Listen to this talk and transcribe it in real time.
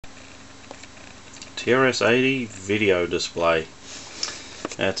TRS-80 video display.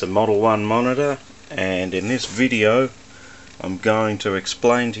 It's a Model I monitor, and in this video I'm going to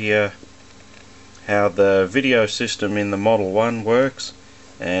explain to you how the video system in the Model I works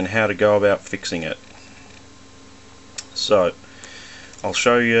and how to go about fixing it. So I'll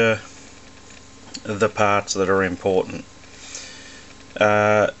show you the parts that are important.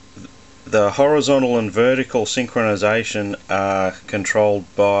 The horizontal and vertical synchronization are controlled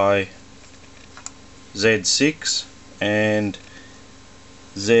by Z6 and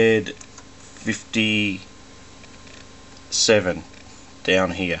Z57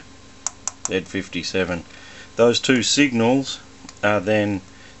 down here. Z57. Those two signals are then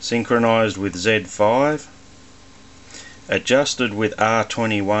synchronized with Z5, adjusted with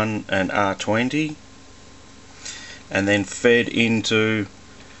R21 and R20, and then fed into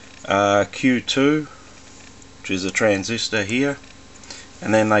Q2, which is a transistor here,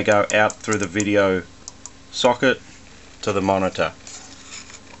 and then they go out through the video socket to the monitor.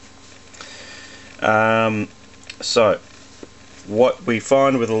 So what we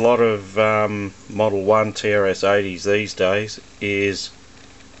find with a lot of Model I TRS-80s these days is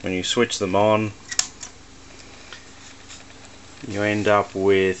when you switch them on, you end up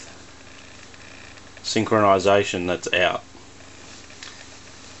with synchronization that's out.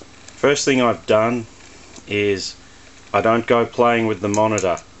 First thing I've done is I don't go playing with the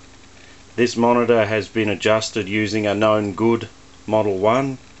monitor. This monitor has been adjusted using a known good Model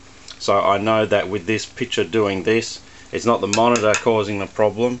I, so I know that with this picture doing this, it's not the monitor causing the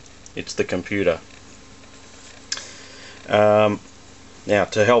problem, it's the computer. Now,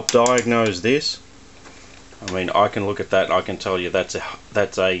 to help diagnose this, I mean, I can look at that and I can tell you that's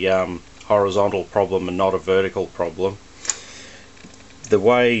a horizontal problem and not a vertical problem. The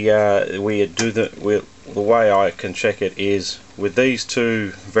way the way I can check it is with these two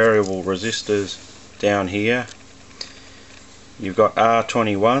variable resistors down here. You've got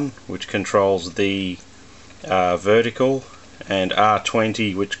R21, which controls the vertical, and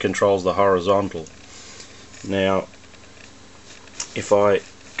R20, which controls the horizontal. Now, if I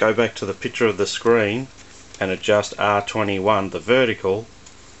go back to the picture of the screen and adjust R21, the vertical,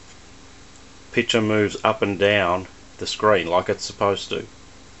 picture moves up and down the screen like it's supposed to.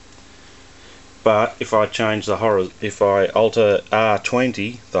 But if I change the if I alter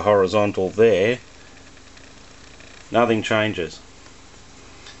R20, the horizontal there, nothing changes.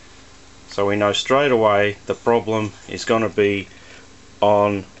 So we know straight away the problem is going to be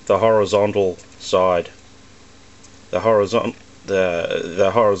on the horizontal side. The horizontal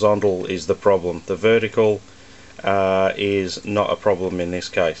is the problem. The vertical is not a problem in this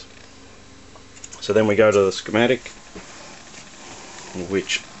case. So then we go to the schematic,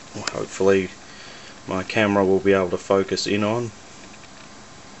 which hopefully my camera will be able to focus in on.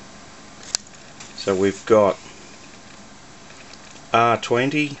 So we've got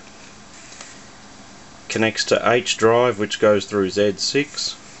R20 connects to H drive, which goes through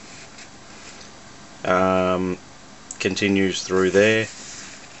Z6, continues through there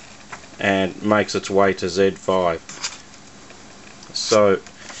and makes its way to Z5. So,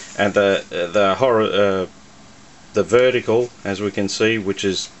 and the vertical, as we can see, which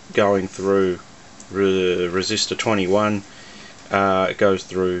is going through resistor 21, goes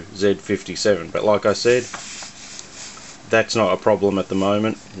through Z57. But like I said, that's not a problem at the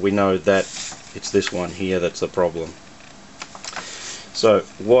moment. We know that it's this one here that's the problem. So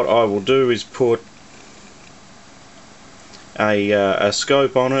what I will do is put a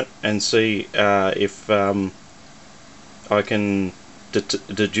scope on it and see if I can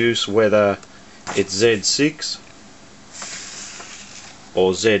deduce whether it's Z6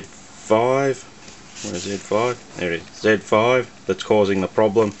 or Z5. Where is Z5? There it is, Z5, that's causing the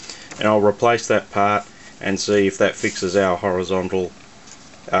problem, and I'll replace that part and see if that fixes our horizontal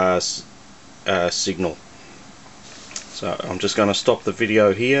signal. So I'm just going to stop the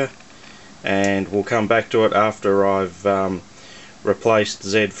video here and we'll come back to it after I've replaced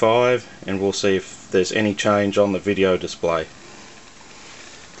Z5, and we'll see if there's any change on the video display.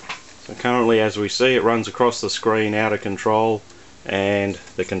 So currently, as we see, it runs across the screen out of control, and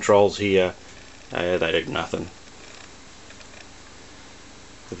the controls here, they do nothing.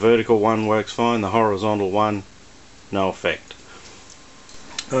 The vertical one works fine, the horizontal one, no effect.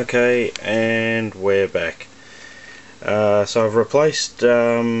 Okay, and we're back. So I've replaced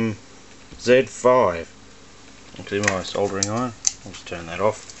Z5. Actually, my soldering iron, I'll just turn that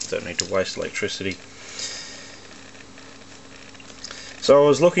off, don't need to waste electricity. So I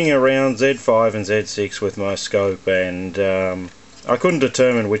was looking around Z5 and Z6 with my scope, and I couldn't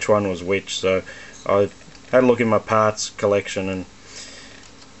determine which one was which, so I had a look in my parts collection and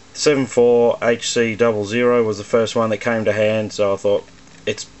 74HC00 was the first one that came to hand, so I thought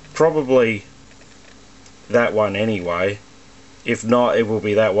it's probably that one anyway. If not, it will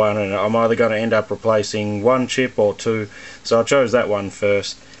be that one, and I'm either going to end up replacing one chip or two, so I chose that one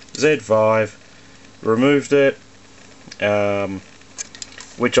first. Z5, removed it,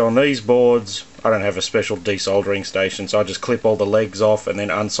 which on these boards I don't have a special desoldering station, so I just clip all the legs off and then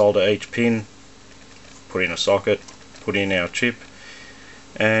unsolder each pin, put in a socket, put in our chip,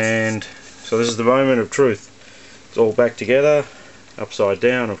 and so this is the moment of truth. It's all back together, upside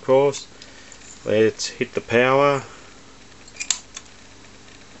down of course. Let's hit the power,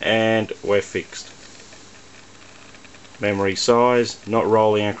 and we're fixed. Memory size not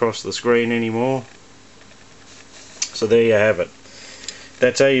rolling across the screen anymore. So there you have it.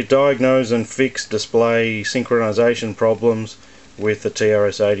 That's how you diagnose and fix display synchronization problems with the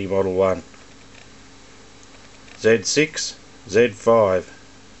TRS-80 Model I. Z6, Z5,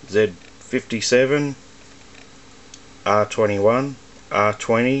 Z57, R21,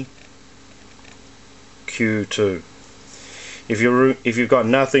 R20, Q2. If you've got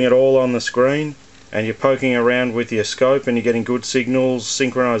nothing at all on the screen and you're poking around with your scope and you're getting good signals,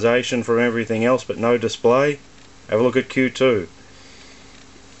 synchronization from everything else but no display, have a look at Q2.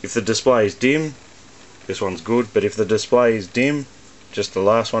 If the display is dim, this one's good, but if the display is dim, just the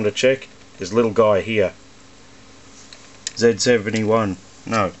last one to check is little guy here. Z71,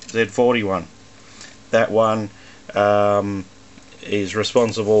 no, Z41. That one is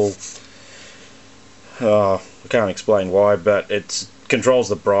responsible, I can't explain why, but it controls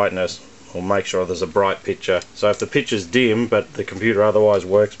the brightness, or make sure there's a bright picture. So if the picture's dim but the computer otherwise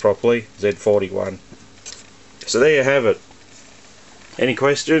works properly, Z41. So there you have it. Any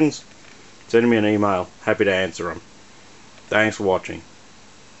questions? Send me an email. Happy to answer them. Thanks for watching.